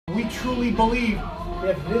truly believe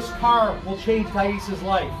that this car will change Tiease's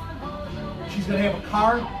life. She's going to have a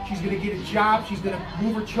car, she's going to get a job, she's going to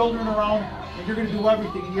move her children around, and you're going to do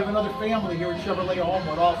everything. And you have another family here at Chevrolet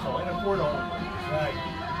Homewood also, and at Ford Homewood. Right.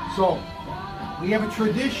 So, we have a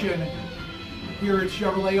tradition here at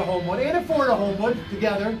Chevrolet Homewood and at Ford Homewood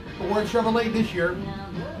together, but we're at Chevrolet this year.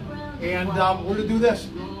 And we're going to do this.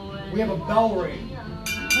 We have a bell ring.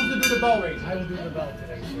 Who's going to do the bell ring? I will do the bell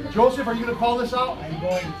today, sir. Joseph, are you going to call this out? I'm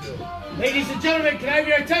going to. Ladies and gentlemen, can I have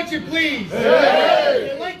your attention, please? Yeah.